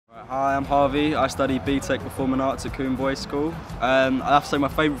Hi, I'm Harvey. I study BTEC Performing Arts at Coombe Boys School. I have to say my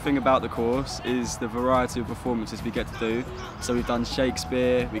favourite thing about the course is the variety of performances we get to do. So we've done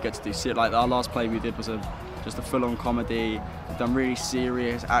Shakespeare, we get to do like our last play we did was just a full-on comedy. We've done really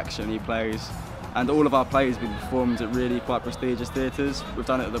serious action-y plays, and all of our plays have been performed at really quite prestigious theatres. We've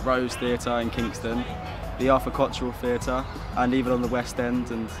done it at the Rose Theatre in Kingston, the Arthur Cottrell Theatre, and even on the West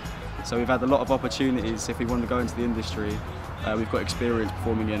End. And so we've had a lot of opportunities if we want to go into the industry. We've got experience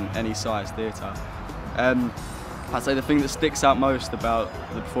performing in any size theatre. I'd say the thing that sticks out most about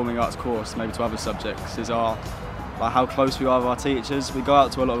the performing arts course, maybe to other subjects, is how close we are with our teachers. We go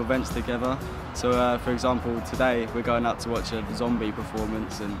out to a lot of events together. So for example, today we're going out to watch a zombie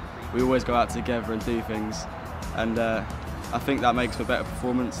performance, and we always go out together and do things. And I think that makes for better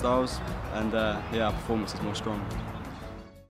performance styles, and yeah, our performance is more strong.